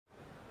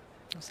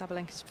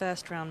Sabalenka's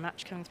first round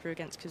match coming through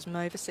against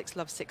Kuzmova,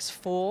 6-love,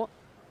 6-4.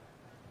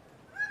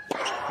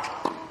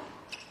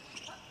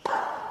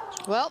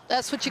 Well,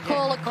 that's what you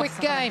call a quick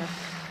game.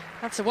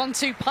 That's a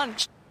 1-2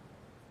 punch.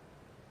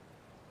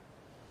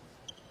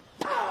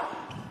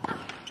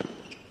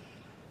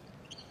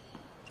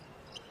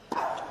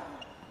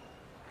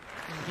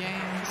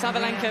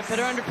 Sabalenka put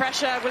her under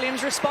pressure.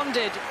 Williams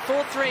responded.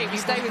 4-3. We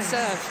stay with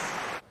serve.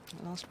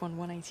 Last one,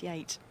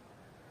 188.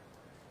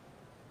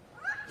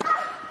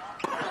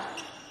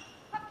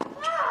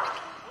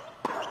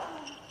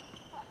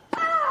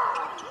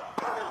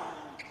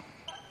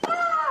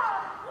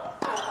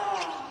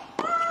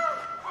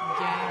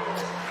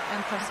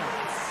 And for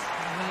service,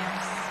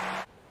 Williams.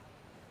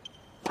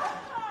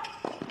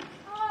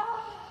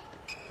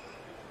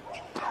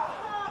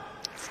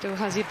 Still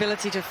has the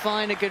ability to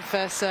find a good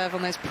first serve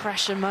on those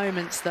pressure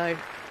moments, though.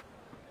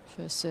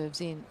 First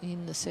serve's in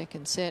the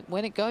second set.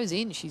 When it goes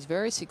in, she's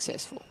very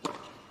successful.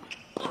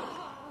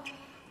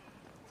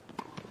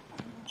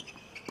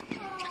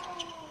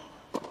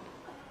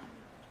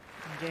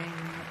 Again,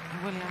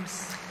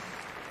 Williams.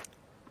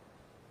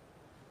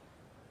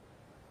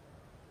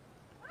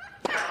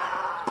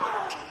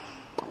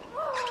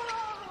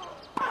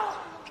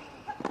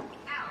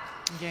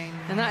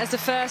 And that is the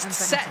first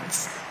set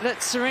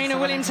that Serena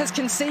Williams has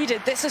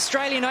conceded. This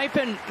Australian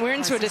Open, we're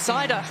into a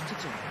decider.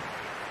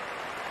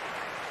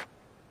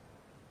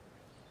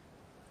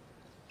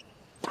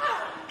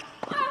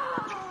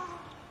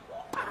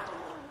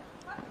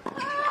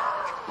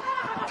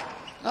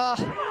 Oh,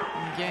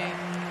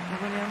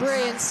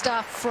 brilliant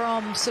stuff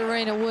from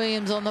Serena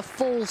Williams on the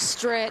full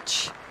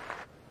stretch.